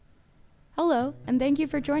Hello, and thank you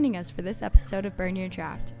for joining us for this episode of Burn Your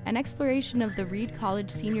Draft, an exploration of the Reed College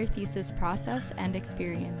senior thesis process and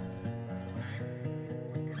experience.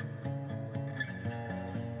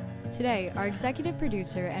 Today, our executive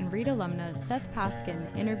producer and Reed alumna Seth Paskin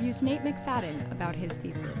interviews Nate McFadden about his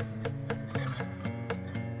thesis.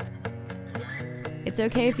 It's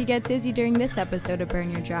okay if you get dizzy during this episode of Burn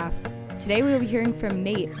Your Draft. Today we will be hearing from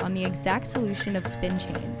Nate on the exact solution of spin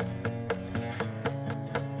chains.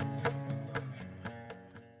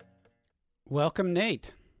 Welcome,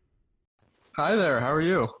 Nate. Hi there, how are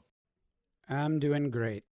you? I'm doing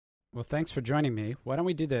great. Well, thanks for joining me. Why don't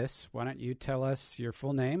we do this? Why don't you tell us your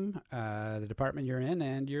full name, the department you're in,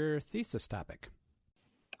 and your thesis topic?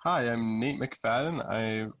 Hi, I'm Nate McFadden.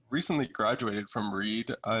 I recently graduated from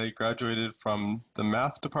Reed. I graduated from the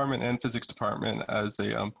math department and physics department as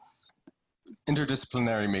a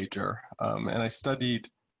interdisciplinary major, and I studied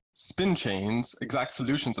spin chains, exact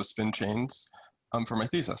solutions of spin chains, for my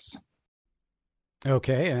thesis.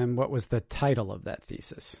 Okay, and what was the title of that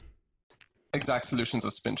thesis? Exact solutions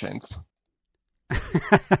of spin chains.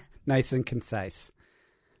 Nice and concise.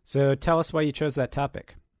 So tell us why you chose that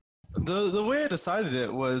topic. The way I decided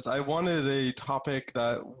it was I wanted a topic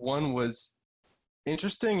that one was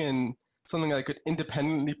interesting and something I could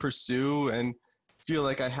independently pursue and feel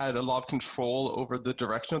like I had a lot of control over the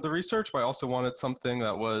direction of the research, but I also wanted something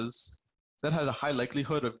that had a high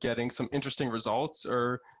likelihood of getting some interesting results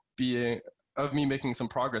or of me making some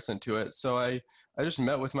progress into it. So I just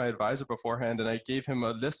met with my advisor beforehand and I gave him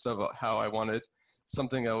a list of how I wanted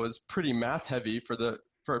something that was pretty math heavy for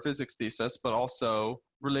a physics thesis, but also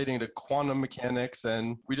relating to quantum mechanics.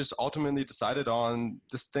 And we just ultimately decided on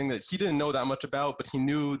this thing that he didn't know that much about, but he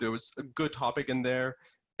knew there was a good topic in there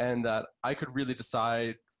and that I could really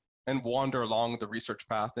decide and wander along the research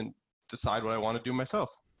path and decide what I want to do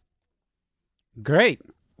myself. Great.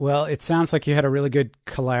 Well, it sounds like you had a really good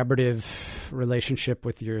collaborative relationship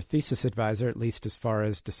with your thesis advisor, at least as far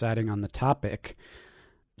as deciding on the topic.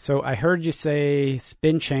 So I heard you say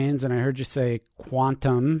spin chains and I heard you say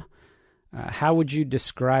quantum. How would you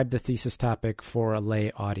describe the thesis topic for a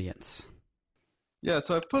lay audience? Yeah,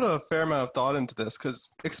 so I've put a fair amount of thought into this because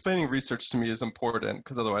explaining research to me is important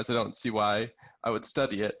because otherwise I don't see why I would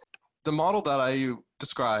study it. The model that I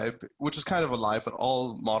describe, which is kind of a lie, but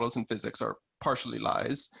all models in physics are partially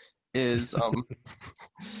lies, is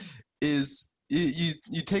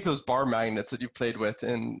you take those bar magnets that you've played with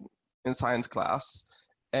in science class,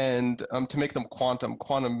 and to make them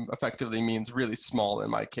quantum effectively means really small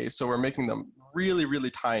in my case. So we're making them really,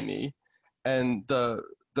 really tiny, and the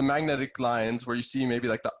magnetic lines where you see maybe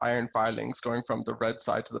like the iron filings going from the red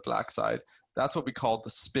side to the black side, that's what we call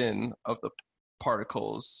the spin of the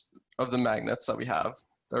particles of the magnets that we have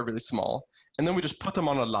that are really small. And then we just put them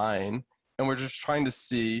on a line and we're just trying to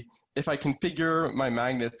see if I configure my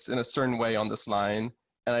magnets in a certain way on this line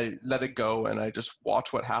and I let it go and I just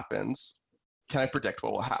watch what happens, can I predict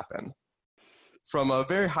what will happen? From a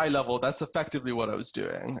very high level, that's effectively what I was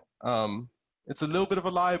doing. It's a little bit of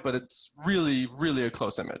a lie, but it's really, really a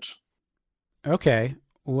close image. Okay.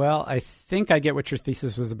 Well, I think I get what your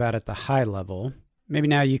thesis was about at the high level. Maybe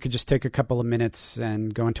now you could just take a couple of minutes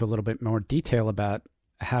and go into a little bit more detail about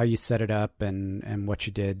how you set it up and what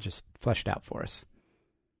you did. Just flesh it out for us.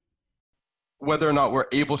 Whether or not we're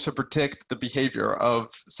able to predict the behavior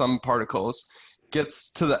of some particles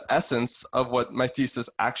gets to the essence of what my thesis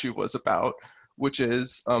actually was about, which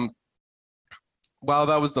is, while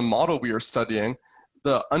that was the model we were studying,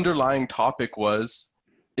 the underlying topic was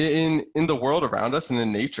in the world around us and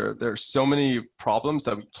in nature, there's so many problems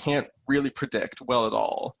that we can't really predict well at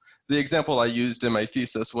all. The example I used in my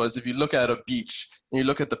thesis was if you look at a beach and you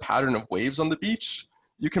look at the pattern of waves on the beach,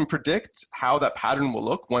 you can predict how that pattern will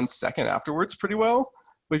look 1 second afterwards pretty well.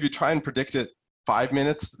 But if you try and predict it 5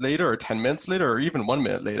 minutes later or 10 minutes later or even 1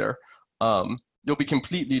 minute later, you'll be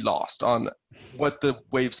completely lost on what the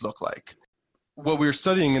waves look like. What we're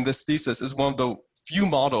studying in this thesis is one of the few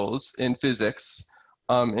models in physics,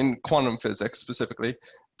 in quantum physics specifically,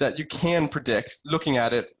 that you can predict looking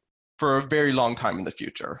at it for a very long time in the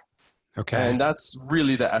future. Okay. And that's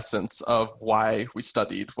really the essence of why we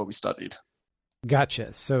studied what we studied.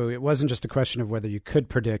 Gotcha. So it wasn't just a question of whether you could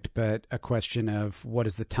predict, but a question of what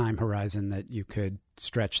is the time horizon that you could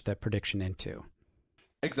stretch the prediction into.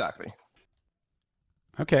 Exactly.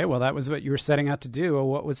 Okay, well, that was what you were setting out to do. Well,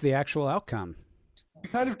 what was the actual outcome? We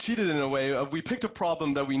kind of cheated in a way of we picked a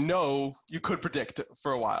problem that we know you could predict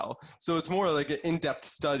for a while. So it's more like an in-depth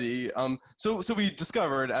study. So we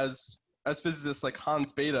discovered as physicists like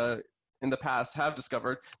Hans Bethe in the past have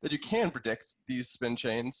discovered that you can predict these spin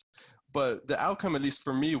chains. But the outcome, at least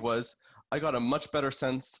for me, was I got a much better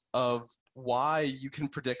sense of why you can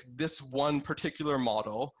predict this one particular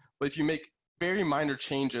model, but if you make very minor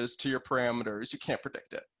changes to your parameters, you can't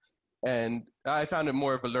predict it. And I found it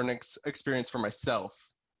more of a learning experience for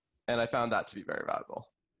myself, and I found that to be very valuable.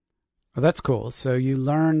 Well, that's cool. So you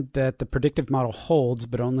learned that the predictive model holds,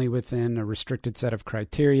 but only within a restricted set of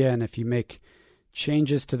criteria. And if you make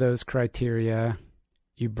changes to those criteria,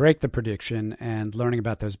 you break the prediction, and learning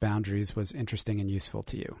about those boundaries was interesting and useful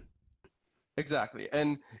to you. Exactly.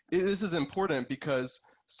 And this is important because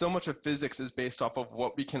so much of physics is based off of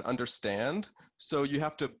what we can understand. So you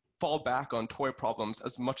have to fall back on toy problems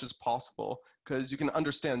as much as possible, because you can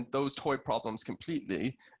understand those toy problems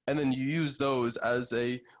completely, and then you use those as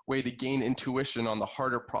a way to gain intuition on the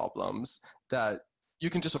harder problems that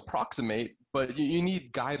you can just approximate, but you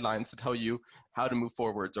need guidelines to tell you how to move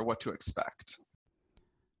forwards or what to expect.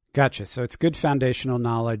 Gotcha. So it's good foundational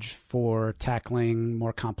knowledge for tackling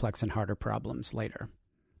more complex and harder problems later.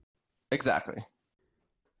 Exactly.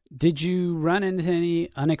 Did you run into any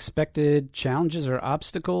unexpected challenges or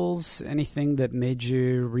obstacles? Anything that made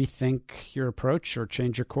you rethink your approach or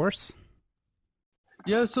change your course?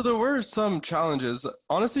 Yeah, so there were some challenges.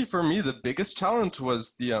 Honestly, for me, the biggest challenge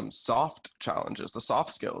was the soft challenges, the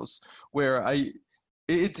soft skills, where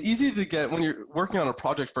it's easy to get, when you're working on a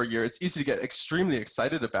project for a year, it's easy to get extremely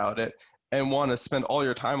excited about it and want to spend all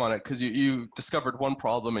your time on it because you discovered one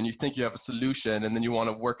problem and you think you have a solution, and then you want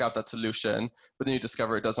to work out that solution, but then you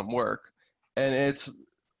discover it doesn't work. And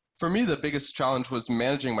for me, the biggest challenge was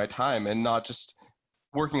managing my time and not just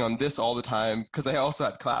working on this all the time, because I also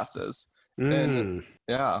had classes. And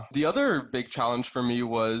yeah, the other big challenge for me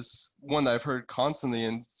was one that I've heard constantly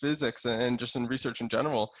in physics and just in research in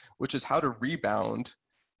general, which is how to rebound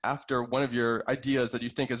after one of your ideas that you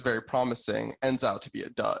think is very promising ends out to be a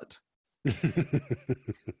dud.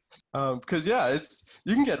 Because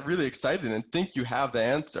you can get really excited and think you have the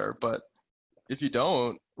answer, but if you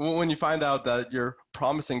don't, when you find out that your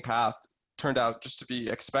promising path turned out just to be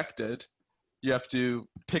expected, you have to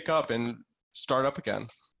pick up and start up again.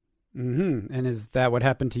 Mm-hmm. And is that what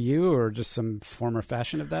happened to you, or just some form or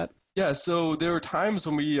fashion of that? Yeah, so there were times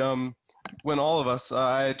when when all of us,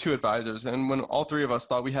 I had two advisors, and when all three of us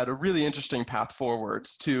thought we had a really interesting path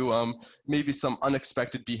forwards to maybe some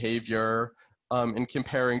unexpected behavior in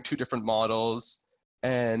comparing two different models,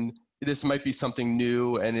 and this might be something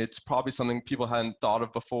new, and it's probably something people hadn't thought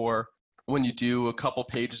of before. When you do a couple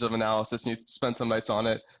pages of analysis and you spend some nights on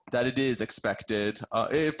it, that it is expected.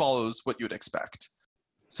 It follows what you'd expect.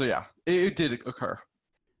 So yeah, it did occur.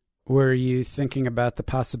 Were you thinking about the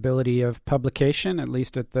possibility of publication, at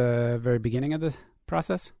least at the very beginning of the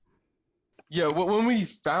process? Yeah, when we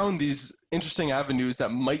found these interesting avenues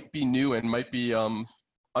that might be new and might be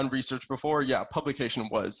unresearched before, yeah, publication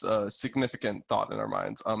was a significant thought in our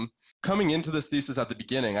minds. Coming into this thesis at the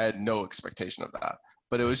beginning, I had no expectation of that,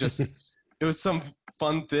 but it was just, it was some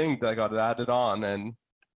fun thing that got added on, and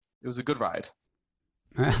it was a good ride.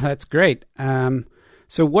 That's great.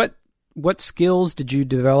 So what skills did you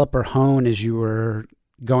develop or hone as you were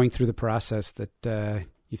going through the process that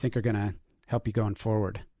you think are going to help you going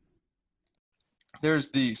forward?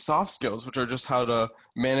 There's the soft skills, which are just how to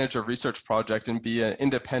manage a research project and be an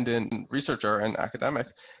independent researcher and academic,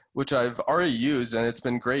 which I've already used, and it's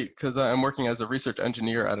been great because I'm working as a research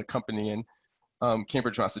engineer at a company in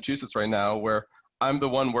Cambridge, Massachusetts right now, where I'm the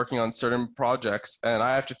one working on certain projects, and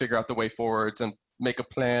I have to figure out the way forwards and make a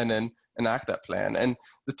plan and enact that plan. And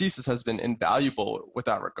the thesis has been invaluable with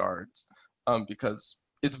that regards, because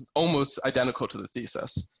it's almost identical to the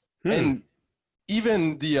thesis. And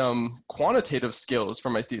even the quantitative skills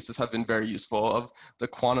for my thesis have been very useful, of the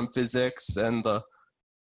quantum physics and the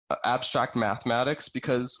abstract mathematics,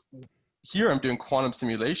 because here I'm doing quantum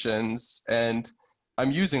simulations and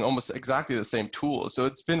I'm using almost exactly the same tools. So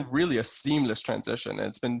it's been really a seamless transition.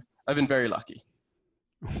 And I've been very lucky.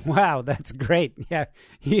 Wow, that's great. Yeah,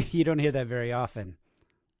 you don't hear that very often.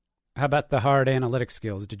 How about the hard analytic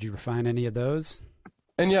skills? Did you refine any of those?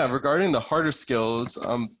 And yeah, regarding the harder skills,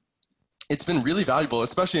 it's been really valuable,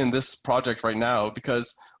 especially in this project right now,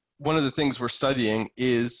 because one of the things we're studying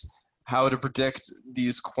is how to predict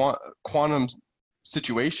these quantum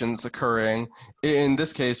situations occurring. In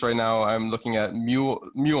this case right now, I'm looking at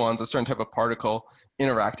muons, a certain type of particle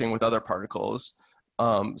interacting with other particles.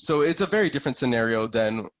 So it's a very different scenario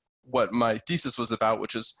than what my thesis was about,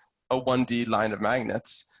 which is a 1D line of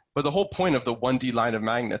magnets. But the whole point of the 1D line of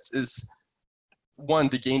magnets is, one,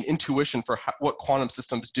 to gain intuition for what quantum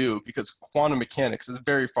systems do, because quantum mechanics is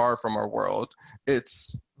very far from our world.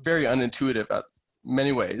 It's very unintuitive at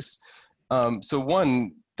many ways. So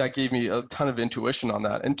one, that gave me a ton of intuition on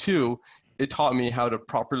that. And two, it taught me how to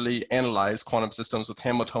properly analyze quantum systems with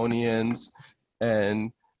Hamiltonians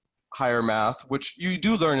and higher math, which you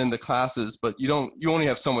do learn in the classes, but you only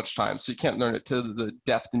have so much time, so you can't learn it to the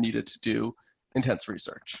depth needed to do intense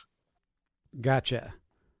research. Gotcha.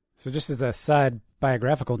 So just as a side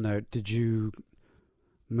biographical note, did you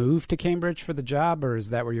move to Cambridge for the job, or is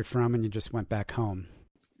that where you're from and you just went back home?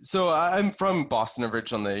 So I'm from Boston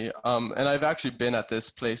originally, and I've actually been at this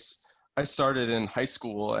place. I started in high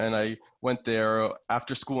school, and I went there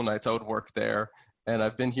after school nights. I would work there, and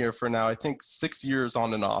I've been here for now, I think, 6 years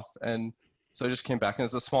on and off. And so I just came back, and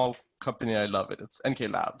it's a small company. I love it. It's NK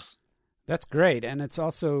Labs. That's great, and it's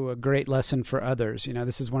also a great lesson for others. You know,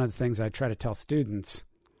 this is one of the things I try to tell students.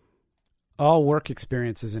 All work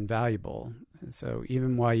experience is invaluable. So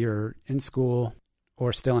even while you're in school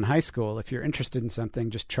or still in high school, if you're interested in something,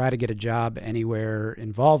 just try to get a job anywhere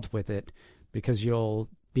involved with it, because you'll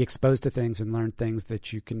be exposed to things and learn things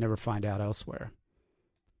that you can never find out elsewhere.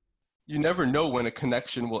 You never know when a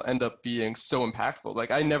connection will end up being so impactful. Like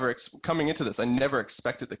coming into this, I never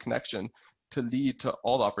expected the connection to lead to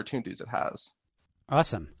all the opportunities it has.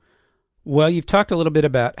 Awesome. Well, you've talked a little bit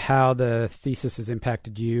about how the thesis has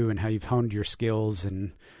impacted you and how you've honed your skills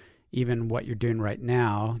and even what you're doing right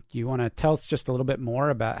now. Do you want to tell us just a little bit more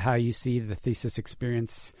about how you see the thesis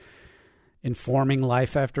experience informing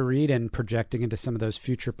life after Reed and projecting into some of those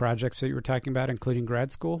future projects that you were talking about, including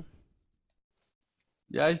grad school?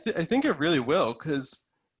 Yeah, I think it really will, because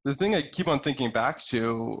the thing I keep on thinking back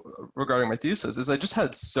to regarding my thesis is I just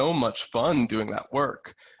had so much fun doing that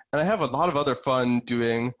work. And I have a lot of other fun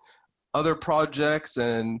doing other projects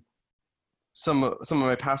and some of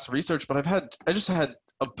my past research, but I just had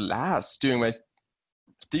a blast doing my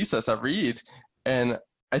thesis at Reed. And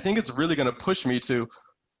I think it's really going to push me to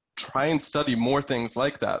try and study more things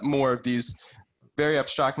like that, more of these very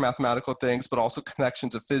abstract mathematical things, but also connection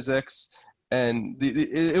to physics. And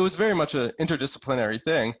it was very much an interdisciplinary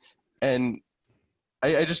thing. And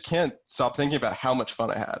I just can't stop thinking about how much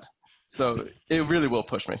fun I had. So it really will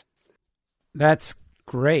push me. That's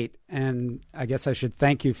great. And I guess I should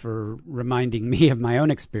thank you for reminding me of my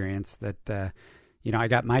own experience that, I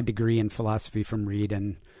got my degree in philosophy from Reed,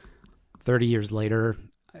 and 30 years later,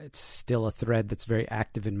 it's still a thread that's very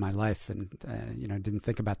active in my life, and, didn't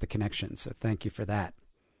think about the connection. So thank you for that.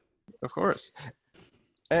 Of course.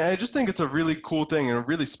 And I just think it's a really cool thing and a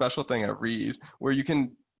really special thing at Reed, where you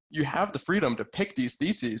have the freedom to pick these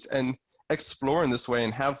theses and explore in this way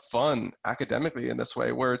and have fun academically in this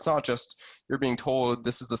way, where it's not just you're being told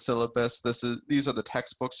this is the syllabus, these are the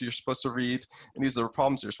textbooks you're supposed to read, and these are the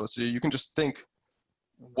problems you're supposed to do. You can just think,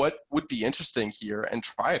 what would be interesting here, and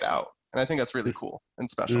try it out. And I think that's really cool and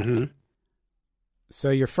special. Mm-hmm.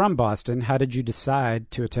 So you're from Boston. How did you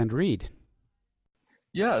decide to attend Reed?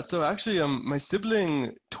 Yeah, so actually, my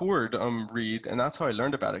sibling toured Reed, and that's how I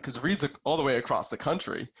learned about it, because Reed's all the way across the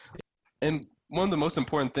country. And one of the most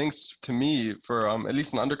important things to me for at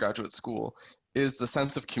least an undergraduate school is the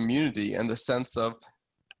sense of community and the sense of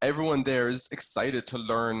everyone there is excited to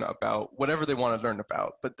learn about whatever they want to learn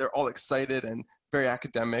about, but they're all excited and very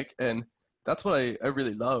academic. And that's what I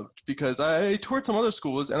really loved, because I toured some other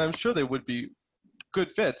schools, and I'm sure they would be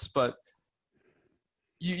good fits, but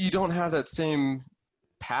you don't have that same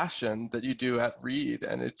passion that you do at Reed.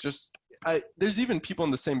 And it just, there's even people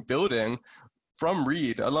in the same building from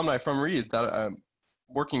Reed, alumni from Reed, that I'm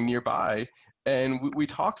working nearby, and we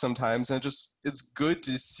talk sometimes, and it's good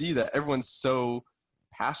to see that everyone's so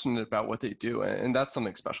passionate about what they do, and that's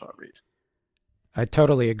something special at Reed. I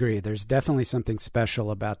totally agree. There's definitely something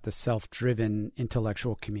special about the self-driven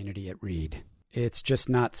intellectual community at Reed. It's just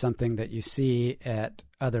not something that you see at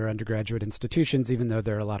other undergraduate institutions, even though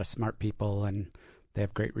there are a lot of smart people and they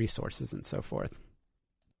have great resources and so forth.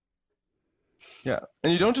 Yeah,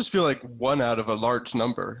 and you don't just feel like one out of a large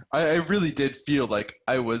number. I really did feel like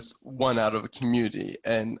I was one out of a community,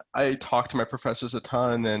 and I talked to my professors a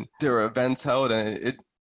ton, and there were events held, and it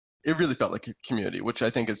really felt like a community, which I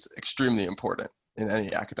think is extremely important in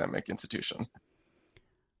any academic institution.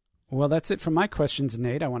 Well, that's it for my questions,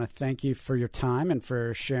 Nate. I want to thank you for your time and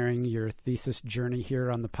for sharing your thesis journey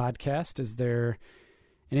here on the podcast. Is there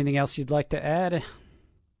anything else you'd like to add?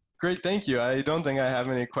 Great, thank you. I don't think I have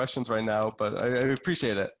any questions right now, but I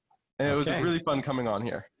appreciate it. And it was really fun coming on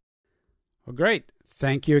here. Well, great.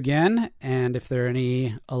 Thank you again. And if there are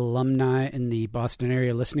any alumni in the Boston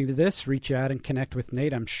area listening to this, reach out and connect with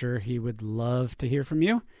Nate. I'm sure he would love to hear from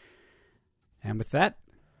you. And with that,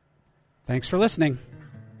 thanks for listening.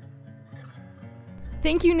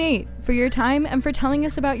 Thank you, Nate, for your time and for telling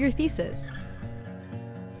us about your thesis.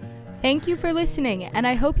 Thank you for listening, and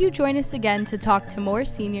I hope you join us again to talk to more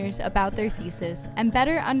seniors about their thesis and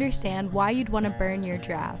better understand why you'd want to burn your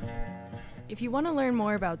draft. If you want to learn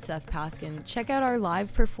more about Seth Paskin, check out our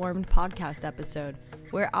live performed podcast episode,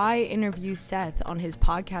 where I interview Seth on his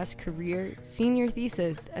podcast career, senior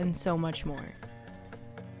thesis, and so much more.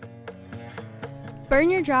 Burn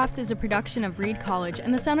Your Draft is a production of Reed College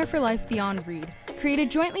and the Center for Life Beyond Reed, created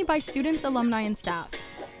jointly by students, alumni, and staff.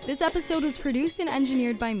 This episode was produced and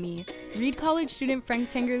engineered by me, Reed College student Frank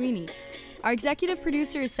Tangerlini. Our executive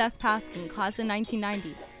producer is Seth Paskin, class of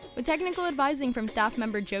 1990, with technical advising from staff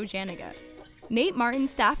member Joe Janiga. Nate Martin,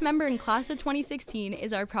 staff member in class of 2016,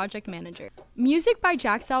 is our project manager. Music by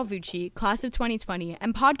Jack Salvucci, class of 2020,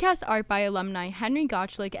 and podcast art by alumni Henry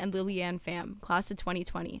Gottschalk and Lillianne Pham, class of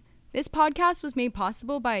 2020. This podcast was made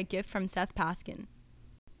possible by a gift from Seth Paskin.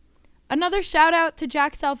 Another shout out to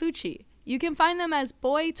Jack Salvucci. You can find them as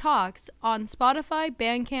Boy Talks on Spotify,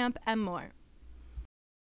 Bandcamp, and more.